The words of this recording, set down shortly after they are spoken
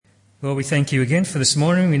Lord, we thank you again for this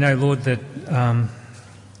morning. We know, Lord, that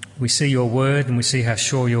we see your word and we see how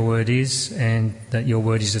sure your word is, and that your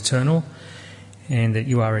word is eternal and that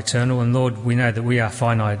you are eternal. And Lord, we know that we are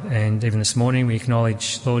finite, and even this morning we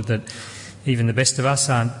acknowledge, Lord, that even the best of us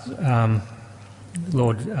aren't,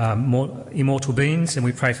 more immortal beings. And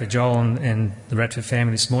we pray for Joel and the Radford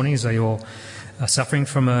family this morning as they all are suffering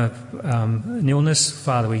from an illness.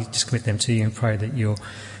 Father, we just commit them to you and pray that you'll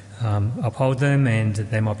uphold them and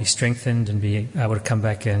that they might be strengthened and be able to come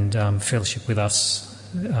back and fellowship with us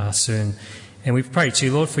soon. And we pray to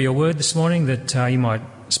you, Lord, for your word this morning, that you might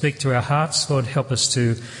speak to our hearts. Lord, help us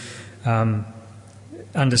to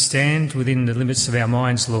understand within the limits of our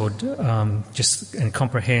minds, Lord, and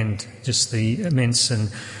comprehend just the immense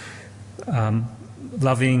and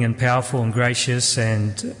loving and powerful and gracious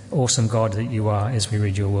and awesome God that you are as we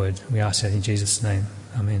read your word. We ask that in Jesus' name.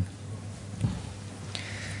 Amen.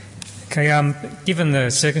 Okay, given the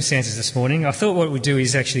circumstances this morning, I thought what we'd do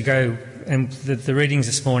is actually go, and the readings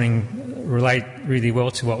this morning relate really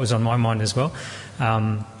well to what was on my mind as well.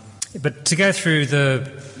 But to go through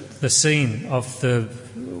the scene of a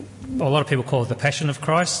lot of people call it the Passion of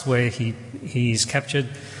Christ, where he is captured,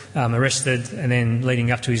 arrested, and then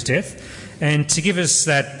leading up to his death. And to give us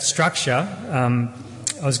that structure, I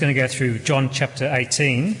was going to go through John chapter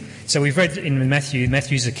 18. So we've read in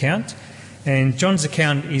Matthew's account. And John's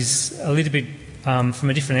account is a little bit from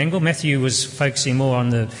a different angle. Matthew was focusing more on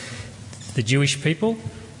the Jewish people.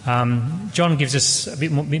 John gives us a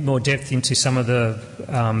bit more depth into some of the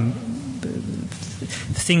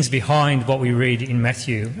things behind what we read in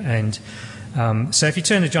Matthew. And so if you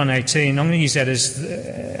turn to John 18, I'm going to use that as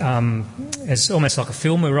almost like a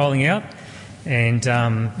film we're rolling out. And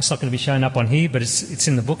it's not going to be showing up on here, but it's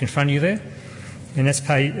in the book in front of you there. And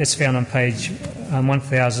that's found on page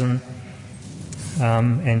 1070. I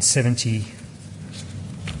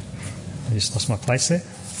just lost my place there.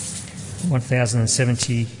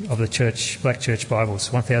 1070 of the Black Church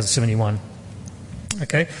Bibles, 1071.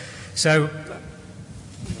 Okay, so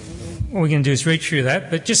what we're going to do is read through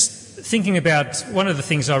that, but just thinking about one of the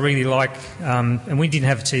things I really like, and we didn't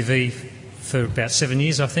have a TV for about 7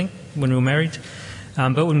 years, I think, when we were married,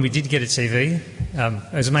 but when we did get a TV,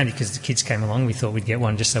 it was mainly because the kids came along. We thought we'd get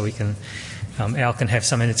one just so we can Al can have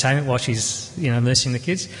some entertainment while she's, nursing the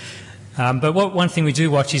kids. But one thing we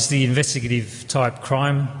do watch is the investigative type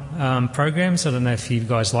crime programs. I don't know if you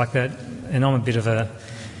guys like that. And I'm a bit of a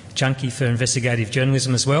junkie for investigative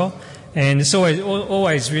journalism as well. And it's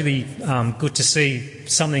always really good to see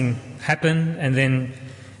something happen and then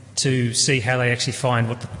to see how they actually find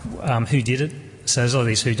who did it. So there's all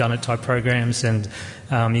these whodunit type programs, and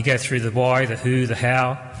you go through the why, the who, the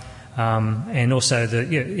how. And also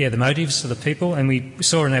the motives of the people. And we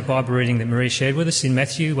saw in that Bible reading that Marie shared with us in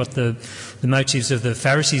Matthew what the motives of the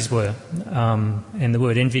Pharisees were. And the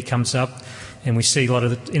word envy comes up, and we see a lot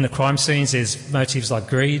of in the crime scenes there's motives like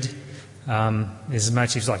greed, there's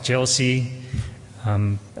motives like jealousy,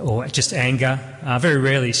 or just anger. Very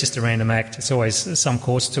rarely it's just a random act. It's always some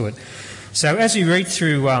cause to it. So as we read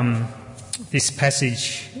through this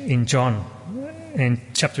passage in John, and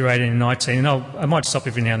chapter 18 and 19, and I might stop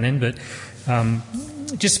every now and then, but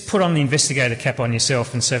just put on the investigator cap on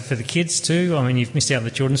yourself. And so for the kids too, you've missed out on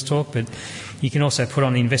the children's talk, but you can also put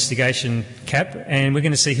on the investigation cap, and we're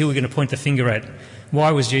going to see who we're going to point the finger at.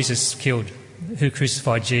 Why was Jesus killed? Who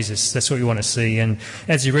crucified Jesus? That's what we want to see. And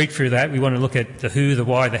as you read through that, we want to look at the who, the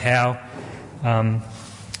why, the how.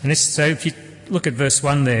 So if you look at verse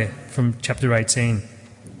 1 there from chapter 18,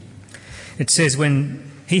 it says,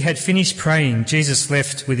 when he had finished praying, Jesus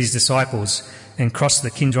left with his disciples and crossed the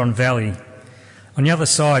Kidron Valley. On the other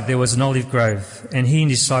side there was an olive grove, and he and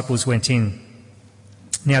his disciples went in.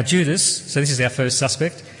 Now Judas, so this is our first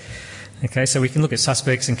suspect. Okay, so we can look at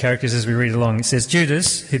suspects and characters as we read along. It says,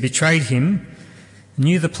 Judas, who betrayed him,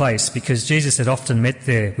 knew the place because Jesus had often met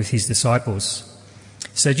there with his disciples.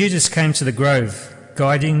 So Judas came to the grove,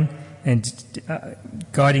 guiding a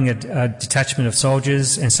detachment of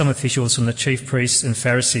soldiers and some officials from the chief priests and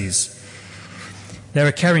Pharisees. They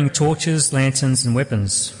were carrying torches, lanterns and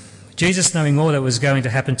weapons. Jesus, knowing all that was going to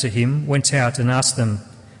happen to him, went out and asked them,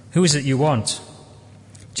 "Who is it you want?"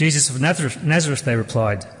 "Jesus of Nazareth," they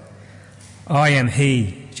replied. "I am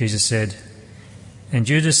he," Jesus said. And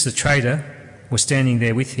Judas the traitor was standing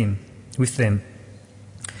there with them.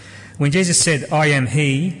 When Jesus said, "I am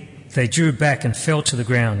he," they drew back and fell to the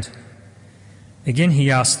ground. Again he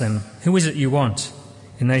asked them, "Who is it you want?"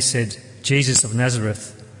 And they said, "Jesus of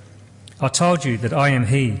Nazareth." "I told you that I am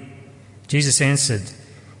he." Jesus answered,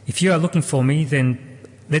 "If you are looking for me, then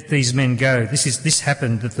let these men go. This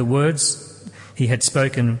happened that the words he had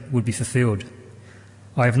spoken would be fulfilled.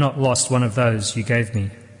 I have not lost one of those you gave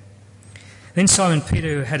me." Then Simon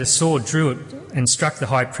Peter, who had a sword, drew it and struck the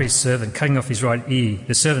high priest's servant, cutting off his right ear.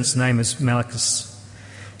 The servant's name was Malchus.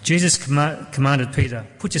 Jesus commanded Peter,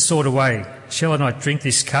 "Put your sword away. Shall I not drink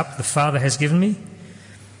this cup the Father has given me?"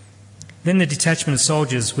 Then the detachment of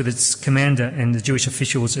soldiers with its commander and the Jewish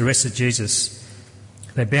officials arrested Jesus.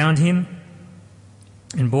 They bound him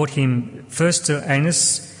and brought him first to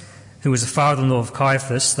Annas, who was the father-in-law of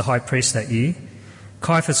Caiaphas, the high priest that year.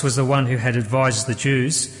 Caiaphas was the one who had advised the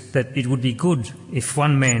Jews that it would be good if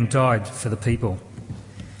one man died for the people.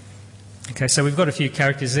 Okay, so we've got a few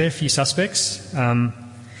characters there, a few suspects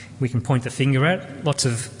we can point the finger at. Lots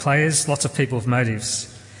of players, lots of people with motives.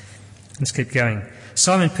 Let's keep going.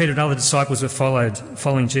 Simon Peter and other disciples were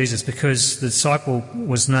following Jesus because the disciple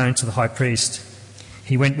was known to the high priest.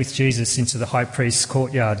 He went with Jesus into the high priest's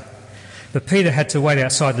courtyard. But Peter had to wait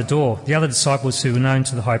outside the door. The other disciples who were known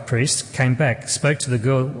to the high priest came back, spoke to the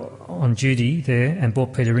girl on duty there and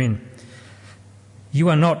brought Peter in. "You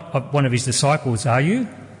are not one of his disciples, are you?"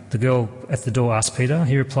 the girl at the door asked Peter.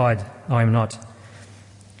 He replied, "I am not."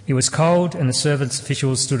 It was cold and the servants'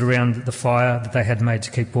 officials stood around the fire that they had made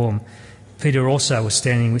to keep warm. Peter also was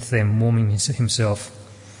standing with them, warming himself.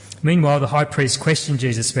 Meanwhile, the high priest questioned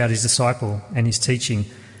Jesus about his disciple and his teaching.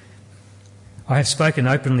 "I have spoken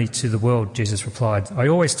openly to the world," Jesus replied. "I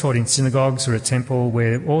always taught in synagogues or a temple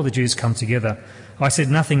where all the Jews come together. I said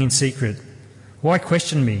nothing in secret. Why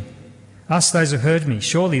question me? Ask those who heard me.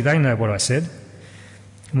 Surely they know what I said."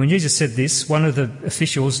 And when Jesus said this, one of the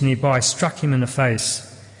officials nearby struck him in the face.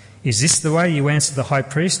 "Is this the way you answer the high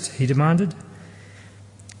priest?" he demanded.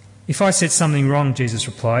 "If I said something wrong," Jesus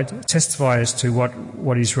replied, "testify as to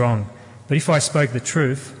what is wrong. But if I spoke the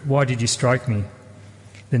truth, why did you strike me?"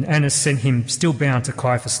 Then Annas sent him, still bound, to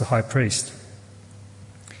Caiaphas the high priest.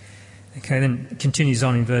 Okay, then it continues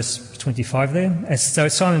on in verse 25 there. So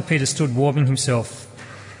Simon Peter stood warming himself.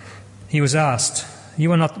 He was asked,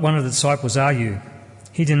 "You are not one of the disciples, are you?"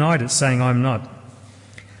 He denied it, saying, "I am not."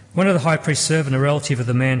 One of the high priest's servants, a relative of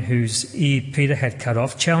the man whose ear Peter had cut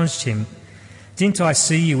off, challenged him. "Didn't I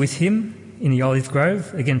see you with him in the olive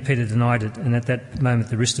grove?" Again Peter denied it, and at that moment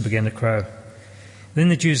the rooster began to crow. Then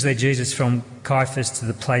the Jews led Jesus from Caiaphas to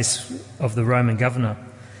the place of the Roman governor.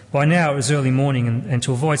 By now it was early morning, and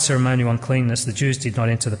to avoid ceremonial uncleanness, the Jews did not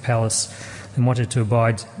enter the palace and wanted to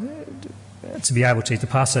be able to eat the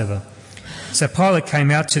Passover. So Pilate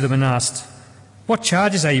came out to them and asked, "What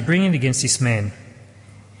charges are you bringing against this man?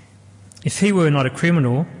 If he were not a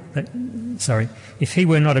criminal, they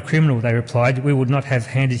replied, "we would not have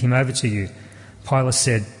handed him over to you." Pilate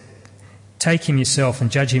said, "Take him yourself and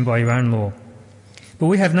judge him by your own law." "But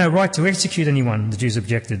we have no right to execute anyone," the Jews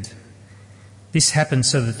objected. This happened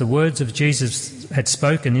so that the words of Jesus had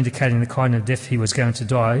spoken, indicating the kind of death he was going to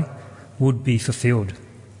die, would be fulfilled.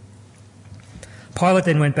 Pilate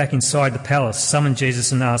then went back inside the palace, summoned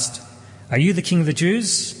Jesus and asked, "Are you the king of the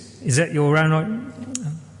Jews? Is that your own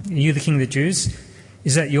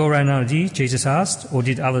idea?" Jesus asked, "or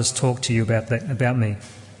did others talk to you about me?"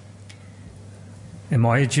 "Am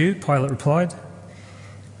I a Jew?" Pilate replied.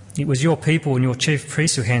 "It was your people and your chief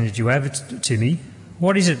priests who handed you over to me.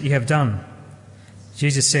 What is it you have done?"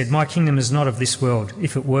 Jesus said, "My kingdom is not of this world.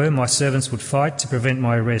 If it were, my servants would fight to prevent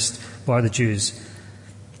my arrest by the Jews.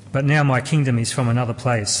 But now my kingdom is from another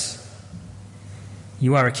place."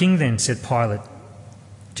 "You are a king then," said Pilate.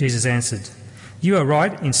 Jesus answered, "You are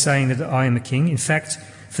right in saying that I am a king. In fact,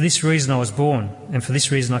 for this reason I was born, and for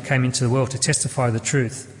this reason I came into the world, to testify the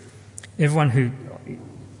truth.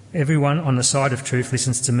 Everyone on the side of truth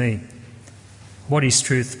listens to me." "What is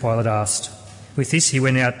truth?" Pilate asked. With this he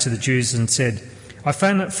went out to the Jews and said, "I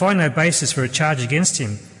find no basis for a charge against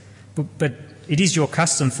him, but it is your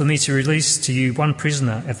custom for me to release to you one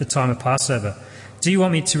prisoner at the time of Passover. Do you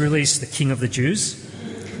want me to release the king of the Jews?"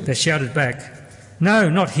 They shouted back, "No,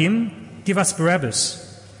 not him. Give us Barabbas."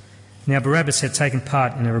 Now Barabbas had taken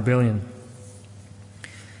part in a rebellion.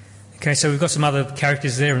 Okay, so we've got some other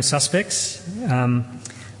characters there and suspects.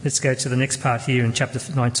 Let's go to the next part here in chapter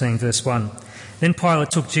 19, verse 1. Then Pilate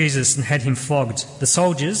took Jesus and had him flogged. The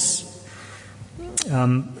soldiers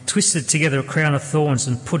twisted together a crown of thorns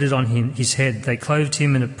and put it on his head. They clothed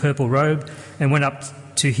him in a purple robe and went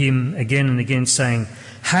up to him again and again, saying,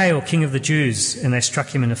 "Hail, King of the Jews!" And they struck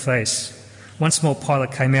him in the face. Once more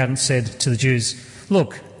Pilate came out and said to the Jews,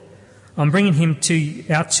 "Look, I'm bringing him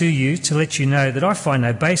out to you to let you know that I find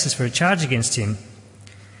no basis for a charge against him."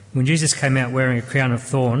 When Jesus came out wearing a crown of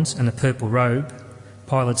thorns and a purple robe,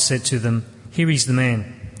 Pilate said to them, "Here is the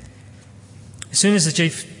man." As soon as the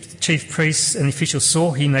chief priests and the officials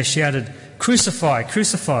saw him, they shouted, "Crucify,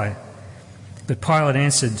 crucify!" But Pilate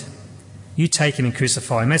answered, You take him and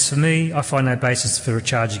crucify him. As for me, I find no basis for a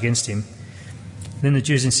charge against him." Then the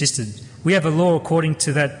Jews insisted, "We have a law. According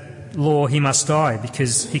to that law, he must die,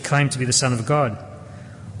 because he claimed to be the Son of God."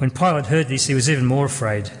 When Pilate heard this, he was even more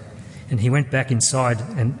afraid, and he went back inside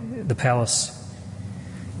the palace.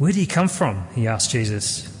 "Where did he come from?" he asked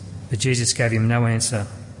Jesus. But Jesus gave him no answer.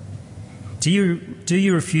 Do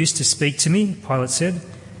you refuse to speak to me?" Pilate said.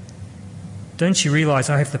 "Don't you realise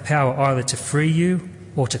I have the power either to free you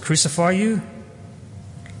or to crucify you?"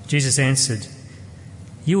 Jesus answered,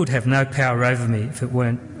 "You would have no power over me if it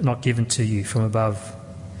were not given to you from above.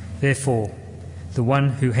 Therefore, the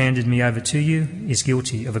one who handed me over to you is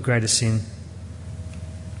guilty of a greater sin."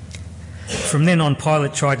 From then on,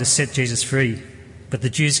 Pilate tried to set Jesus free, but the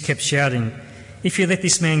Jews kept shouting, "If you let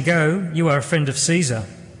this man go, you are a friend of Caesar.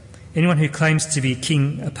 Anyone who claims to be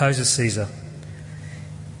king opposes Caesar."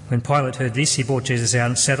 When Pilate heard this, he brought Jesus out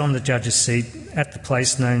and sat on the judge's seat at the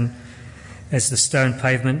place known as the stone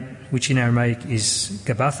pavement, which in Aramaic is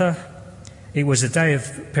Gabbatha. It was a day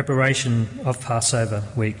of preparation of Passover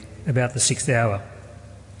week, about the 6th hour.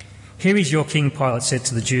 "Here is your king," Pilate said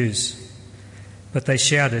to the Jews. But they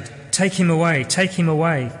shouted, take him away,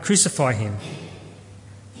 crucify him."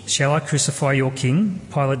 "Shall I crucify your king?"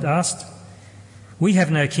 Pilate asked. "We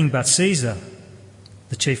have no king but Caesar,"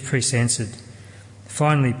 the chief priests answered.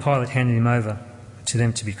 Finally, Pilate handed him over to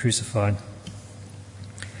them to be crucified.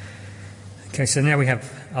 Okay, so now we have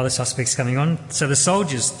other suspects coming on. So the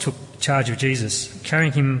soldiers took charge of Jesus.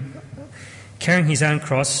 Carrying his own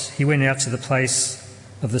cross, he went out to the place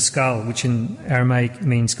of the skull, which in Aramaic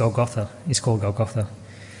means Golgotha, is called Golgotha.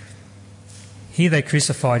 Here they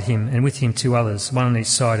crucified him, and with him 2 others, one on each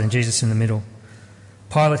side and Jesus in the middle.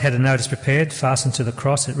 Pilate had a notice prepared, fastened to the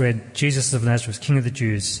cross. It read, "Jesus of Nazareth, King of the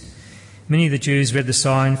Jews." Many of the Jews read the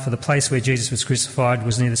sign, for the place where Jesus was crucified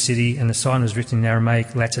was near the city, and the sign was written in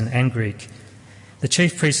Aramaic, Latin and Greek. The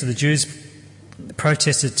chief priests of the Jews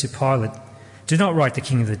protested to Pilate, "Do not write the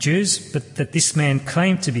King of the Jews, but that this man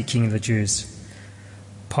claimed to be King of the Jews."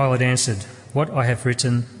 Pilate answered, "What I have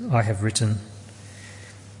written, I have written."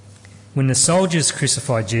 When the soldiers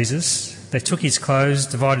crucified Jesus, they took his clothes,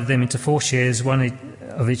 divided them into 4 shares, one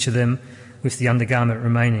of each of them, with the undergarment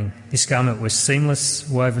remaining. This garment was seamless,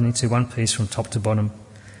 woven into one piece from top to bottom.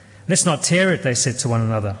 "Let's not tear it," they said to one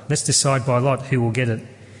another. "Let's decide by lot who will get it."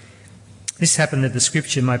 This happened that the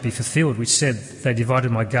scripture might be fulfilled, which said, "They divided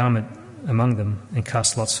my garment among them and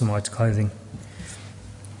cast lots for my clothing."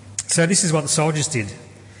 So this is what the soldiers did.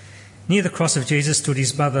 Near the cross of Jesus stood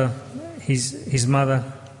his mother, his mother's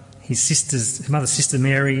sister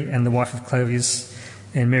Mary, and the wife of Clovis,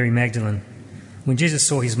 and Mary Magdalene. When Jesus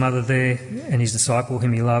saw his mother there and his disciple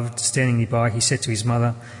whom he loved standing nearby, he said to his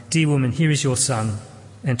mother, "Dear woman, here is your son,"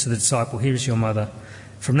 and to the disciple, "Here is your mother."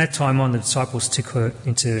 From that time on, the disciples took her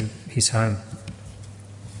into his home.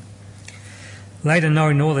 Later,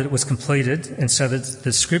 knowing all that it was completed, and so that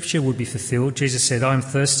the scripture would be fulfilled, Jesus said, "I am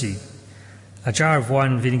thirsty." A jar of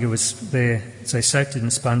wine and vinegar was there, so he soaked it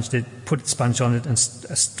and sponged it, put a sponge on it and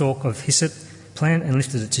a stalk of hyssop plant, and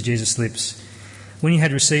lifted it to Jesus' lips. When he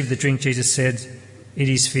had received the drink, Jesus said, "It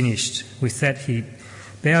is finished." With that, he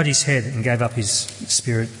bowed his head and gave up his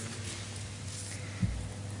spirit.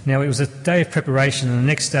 Now, it was a day of preparation, and the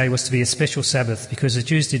next day was to be a special Sabbath, because the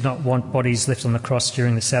Jews did not want bodies left on the cross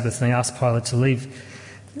during the Sabbath, and they asked Pilate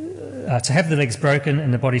to have the legs broken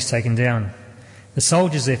and the bodies taken down. The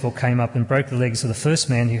soldiers therefore came up and broke the legs of the first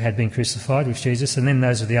man who had been crucified with Jesus, and then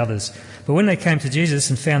those of the others. But when they came to Jesus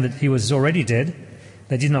and found that he was already dead,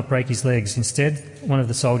 they did not break his legs. Instead, one of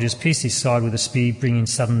the soldiers pierced his side with a spear, bringing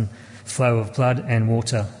sudden flow of blood and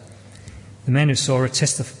water. The man who saw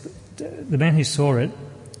it,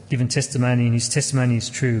 given testimony, and his testimony is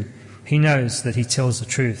true. He knows that he tells the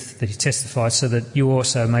truth, that he testifies, so that you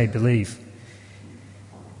also may believe.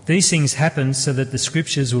 These things happened so that the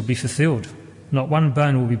scriptures will be fulfilled. Not one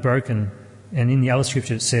bone will be broken. And in the other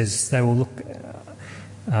scripture it says, they will look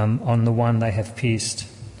on the one they have pierced.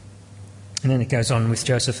 And then it goes on with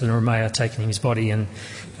Joseph and Arimathea taking his body and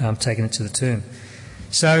taking it to the tomb.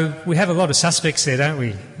 So we have a lot of suspects there, don't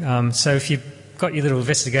we? So if you've got your little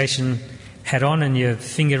investigation hat on and your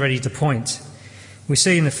finger ready to point, we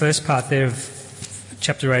see in the first part there of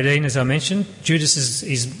chapter 18, as I mentioned, Judas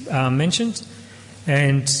is mentioned.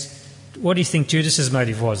 And what do you think Judas's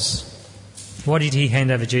motive was? Why did he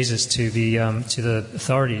hand over Jesus to the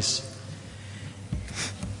authorities?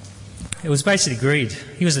 It was basically greed.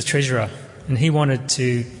 He was the treasurer, and he wanted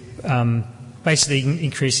to basically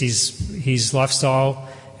increase his lifestyle.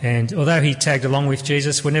 And although he tagged along with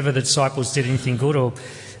Jesus, whenever the disciples did anything good or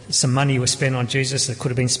some money was spent on Jesus that could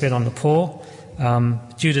have been spent on the poor,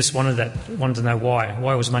 Judas wanted to know why.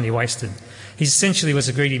 Why was money wasted? He essentially was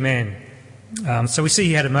a greedy man. So we see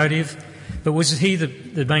he had a motive, but was he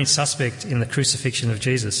the main suspect in the crucifixion of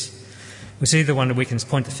Jesus? Was he the one that we can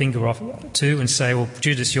point the finger off to and say, well,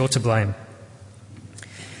 Judas, you're to blame?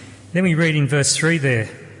 Then we read in verse 3 there,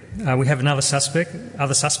 we have other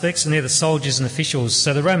suspects, and they're the soldiers and officials.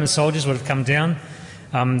 So the Roman soldiers would have come down.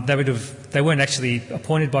 They weren't actually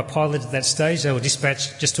appointed by Pilate at that stage. They were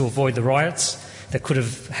dispatched just to avoid the riots that could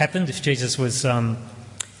have happened if Jesus was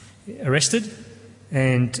arrested.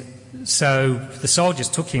 And so the soldiers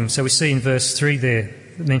took him. So we see in verse 3 there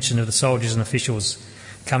the mention of the soldiers and officials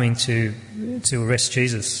coming to arrest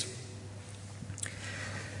Jesus.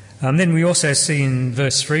 Then we also see in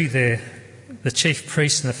verse 3 there the chief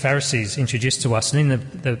priests and the Pharisees introduced to us. And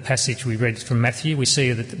in the passage we read from Matthew, we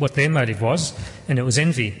see what their motive was, and it was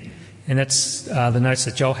envy. And that's the notes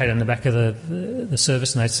that Joel had on the back of the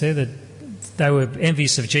service notes there, that they were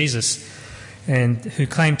envious of Jesus and who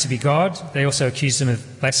claimed to be God. They also accused him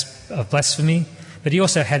of blasphemy. But he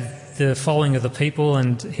also had the following of the people,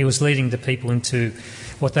 and he was leading the people into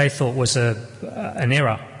what they thought was an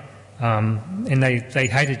error. And they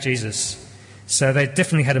hated Jesus. So they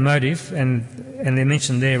definitely had a motive, and they're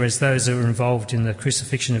mentioned there as those that were involved in the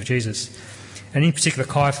crucifixion of Jesus. And in particular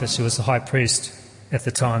Caiaphas, who was the high priest at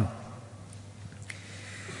the time.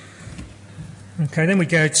 Okay, then we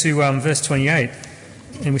go to verse 28,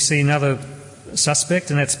 and we see another suspect,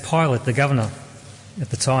 and that's Pilate, the governor at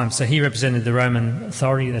the time. So he represented the Roman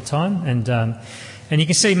authority at the time, and you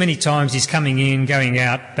can see many times he's coming in, going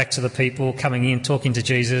out, back to the people, coming in, talking to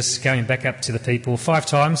Jesus, going back up to the people. 5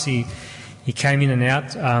 times he came in and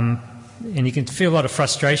out, and you can feel a lot of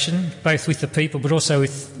frustration, both with the people but also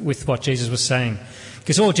with what Jesus was saying.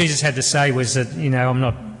 Because all Jesus had to say was that, I'm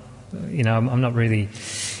not really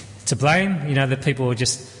to blame. The people were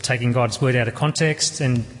just taking God's word out of context,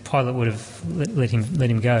 and Pilate would have let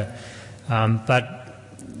him go. But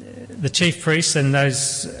the chief priests and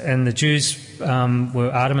the Jews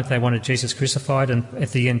were adamant they wanted Jesus crucified, and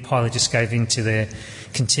at the end Pilate just gave in to their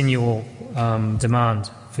continual demand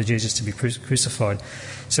for Jesus to be crucified.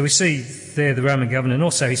 So we see there the Roman governor, and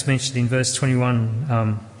also he's mentioned in verse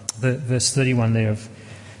 21, verse 31 there of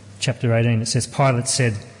chapter 18. It says, Pilate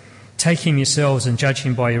said, "Take him yourselves and judge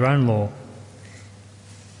him by your own law."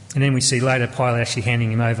 And then we see later Pilate actually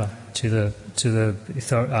handing him over to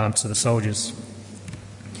the soldiers.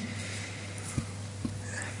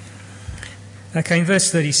 Okay, in verse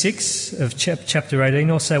 36 of chapter 18,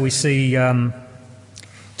 also we see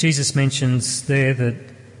Jesus mentions there that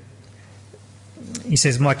he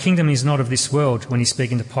says, "My kingdom is not of this world," when he's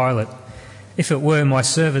speaking to Pilate. "If it were, my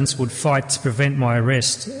servants would fight to prevent my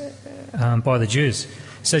arrest by the Jews."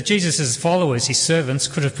 So Jesus' followers, his servants,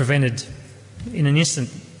 could have prevented, in an instant,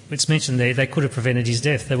 it's mentioned there, they could have prevented his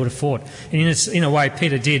death. They would have fought. And in a way,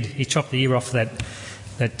 Peter did. He chopped the ear off that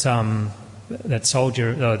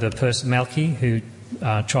soldier, the person Malchi, who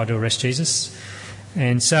tried to arrest Jesus.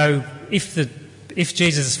 And so, if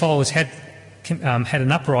Jesus' followers had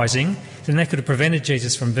an uprising, then they could have prevented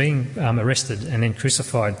Jesus from being arrested and then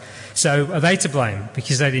crucified. So, are they to blame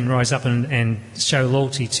because they didn't rise up and show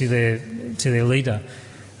loyalty to their leader?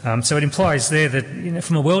 So it implies there that,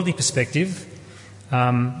 from a worldly perspective,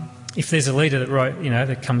 if there's a leader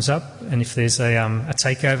that comes up, and if there's a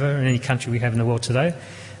takeover in any country we have in the world today,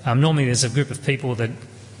 normally there's a group of people that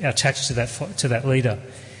are attached to that leader,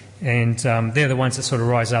 and they're the ones that sort of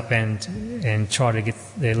rise up and try to get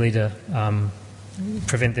their leader,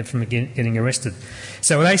 prevent them from getting arrested.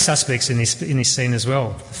 So are they suspects in this scene as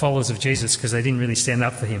well, the followers of Jesus, because they didn't really stand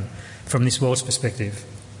up for him from this world's perspective?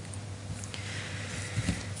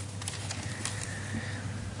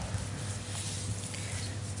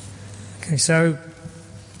 Okay, so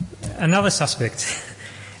another suspect,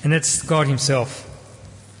 and that's God himself.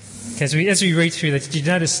 As we read through that, did you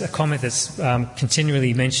notice a comment that's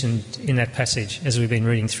continually mentioned in that passage as we've been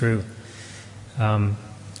reading through?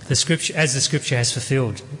 The scripture has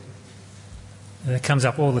fulfilled. That comes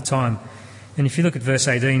up all the time. And if you look at verse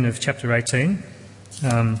 18 of chapter 18,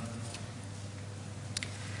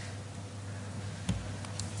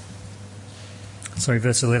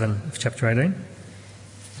 verse 11 of chapter 18,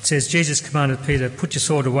 it says, Jesus commanded Peter, "Put your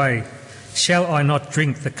sword away. Shall I not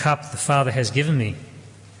drink the cup the Father has given me?"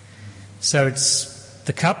 So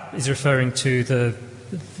the cup is referring to the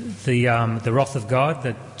wrath of God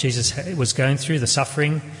that Jesus was going through, the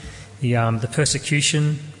suffering, the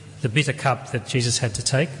persecution, the bitter cup that Jesus had to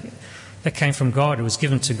take. That came from God. It was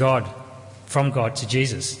given to God, from God to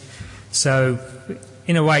Jesus. So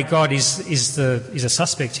in a way, God is a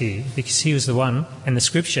suspect here, because he was the one, and the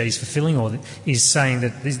Scripture is fulfilling all. Is saying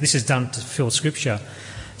that this is done to fulfill Scripture.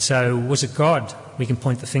 So was it God we can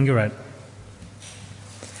point the finger at?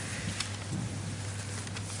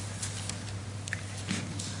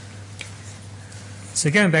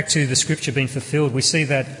 So going back to the Scripture being fulfilled, we see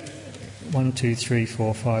that 1, 2, 3,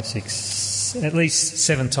 4, 5, 6, at least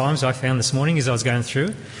 7 times I found this morning as I was going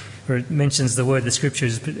through, where it mentions the word the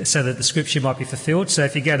Scriptures, so that the Scripture might be fulfilled. So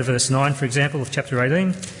if you go to verse 9, for example, of chapter 18,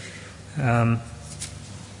 it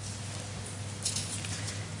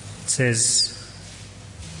says,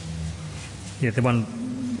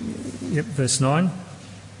 verse 9,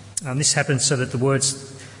 this happened so that the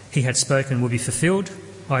words he had spoken would be fulfilled.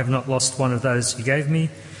 I have not lost one of those you gave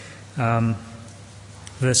me.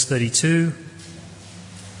 Verse 32,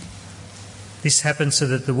 this happened so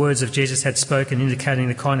that the words of Jesus had spoken, indicating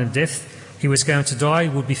the kind of death he was going to die,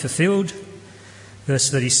 would be fulfilled.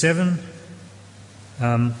 Verse 37,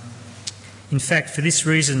 in fact, for this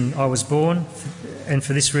reason I was born, and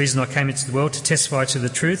for this reason I came into the world, to testify to the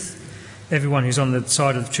truth. Everyone who's on the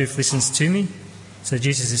side of the truth listens to me. So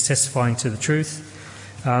Jesus is testifying to the truth.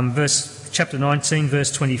 Chapter 19,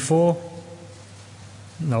 verse 24.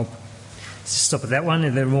 No, stop at that one,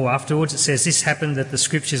 and there are more afterwards. It says, this happened that the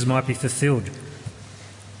Scriptures might be fulfilled,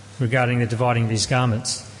 regarding the dividing of his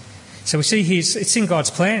garments. So we see here it's in God's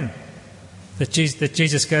plan that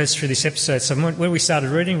Jesus goes through this episode. So when we started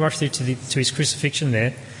reading right through to his crucifixion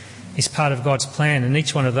there, is part of God's plan, and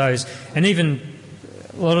each one of those, and even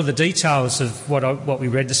a lot of the details of what we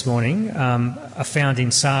read this morning are found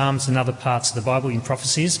in Psalms and other parts of the Bible, in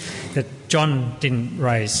prophecies that John didn't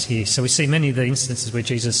raise here. So we see many of the instances where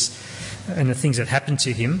Jesus and the things that happened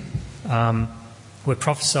to him were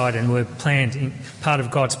prophesied and were planned, part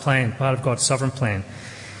of God's plan, part of God's sovereign plan.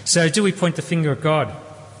 So do we point the finger at God?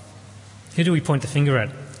 Who do we point the finger at?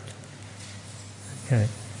 Okay.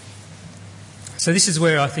 So this is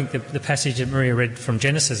where I think the passage that Maria read from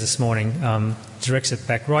Genesis this morning directs it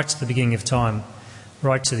back right to the beginning of time,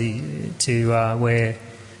 right to where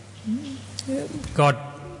God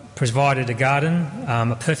provided a garden,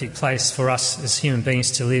 a perfect place for us as human beings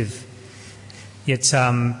to live. Yet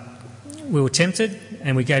we were tempted,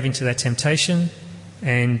 and we gave into that temptation,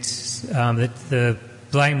 and the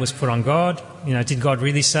blame was put on God. Did God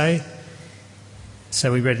really say?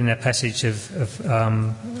 So we read in that passage of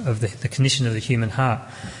the condition of the human heart.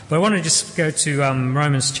 But I want to just go to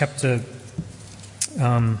Romans chapter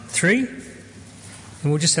 3, and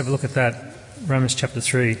we'll just have a look at that. Romans chapter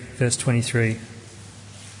 3, verse 23.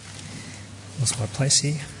 Lost my place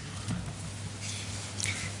here.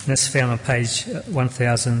 And that's found on page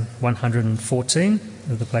 1114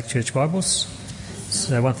 of the Black Church Bibles.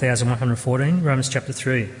 So 1114, Romans chapter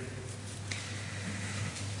 3.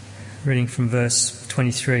 Reading from verse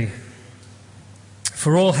 23.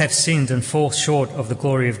 For all have sinned and fall short of the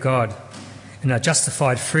glory of God, and are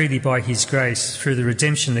justified freely by his grace through the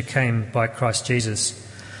redemption that came by Christ Jesus.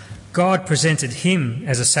 God presented him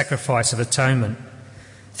as a sacrifice of atonement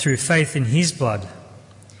through faith in his blood.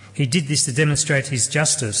 He did this to demonstrate his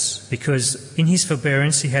justice, because in his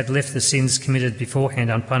forbearance he had left the sins committed beforehand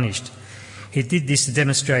unpunished. He did this to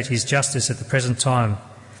demonstrate his justice at the present time,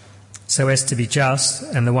 so as to be just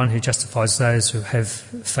and the one who justifies those who have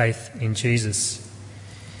faith in Jesus.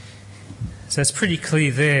 So it's pretty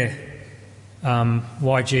clear there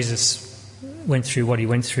why Jesus went through what he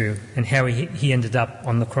went through and how he ended up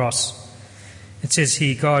on the cross. It says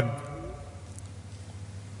here, God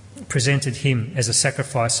presented him as a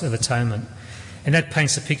sacrifice of atonement. And that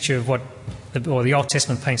paints a picture of the Old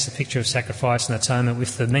Testament paints a picture of sacrifice and atonement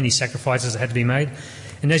with the many sacrifices that had to be made.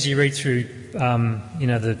 And as you read through,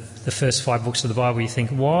 the first 5 books of the Bible, you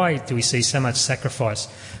think, why do we see so much sacrifice?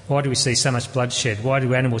 Why do we see so much bloodshed? Why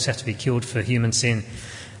do animals have to be killed for human sin?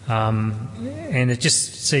 And it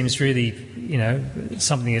just seems really,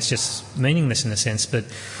 something that's just meaningless in a sense. But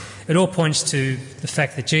it all points to the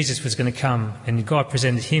fact that Jesus was going to come, and God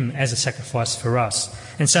presented him as a sacrifice for us.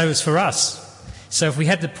 And so it was for us. So if we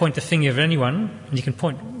had to point the finger at anyone, and you can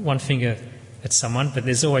point one finger at someone, but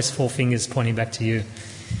there's always 4 fingers pointing back to you.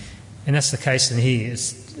 And that's the case in here.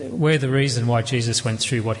 We're the reason why Jesus went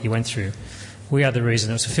through what he went through. We are the reason.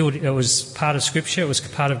 It was fulfilled. It was part of Scripture. It was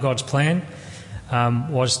part of God's plan,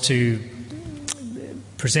 was to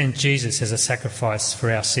present Jesus as a sacrifice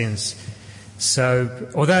for our sins. So,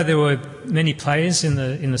 although there were many players in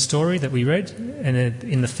the story that we read and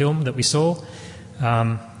in the film that we saw,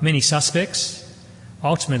 many suspects,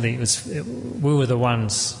 ultimately we were the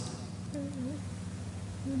ones.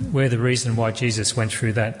 We're the reason why Jesus went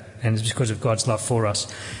through that, and it's because of God's love for us.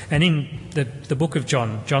 And in the book of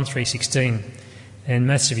John 3:16, And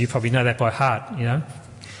most of you probably know that by heart, you know.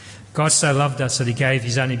 God so loved us that he gave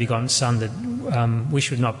his only begotten Son that we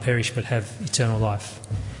should not perish but have eternal life.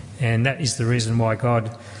 And that is the reason why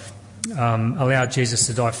God allowed Jesus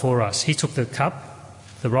to die for us. He took the cup,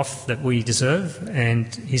 the wrath that we deserve,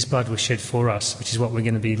 and his blood was shed for us, which is what we're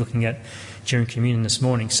going to be looking at during communion this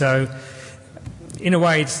morning. So, in a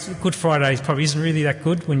way, Good Friday probably isn't really that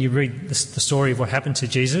good when you read the story of what happened to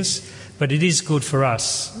Jesus, but it is good for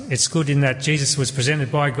us. It's good in that Jesus was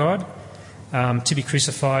presented by God to be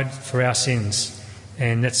crucified for our sins.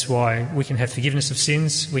 And that's why we can have forgiveness of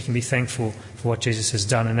sins. We can be thankful for what Jesus has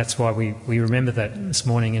done. And that's why we remember that this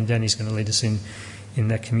morning. And Danny's going to lead us in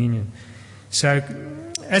that communion. So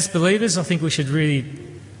as believers, I think we should really,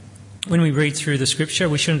 when we read through the scripture,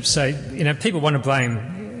 we shouldn't say, you know, people want to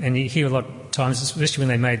blame. And you hear a lot of times, especially when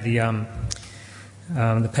they made the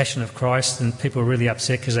Passion of Christ, and people were really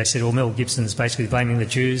upset because they said, well, Mel Gibson's basically blaming the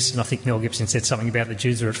Jews. And I think Mel Gibson said something about the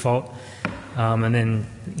Jews are at fault. And then,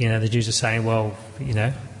 you know, the Jews are saying, well, you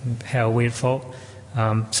know, how are we at fault?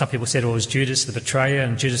 Some people said it was Judas, the betrayer,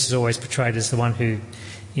 and Judas is always portrayed as the one who,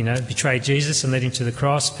 you know, betrayed Jesus and led him to the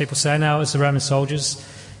cross. People say, no, it was the Roman soldiers,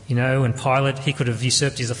 you know, and Pilate, he could have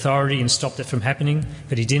usurped his authority and stopped it from happening,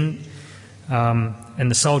 but he didn't.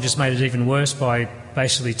 And the soldiers made it even worse by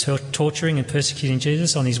basically torturing and persecuting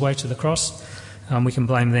Jesus on his way to the cross. We can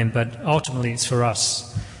blame them, but ultimately it's for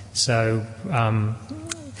us. So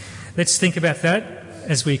let's think about that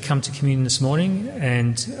as we come to communion this morning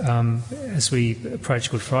and as we approach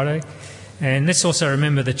Good Friday. And let's also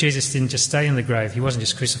remember that Jesus didn't just stay in the grave. He wasn't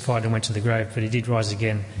just crucified and went to the grave, but he did rise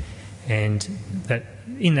again. And that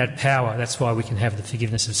in that power, that's why we can have the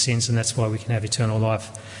forgiveness of sins, and that's why we can have eternal life.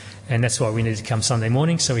 And that's why we need to come Sunday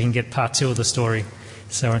morning, so we can get part 2 of the story.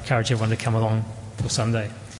 So I encourage everyone to come along for Sunday.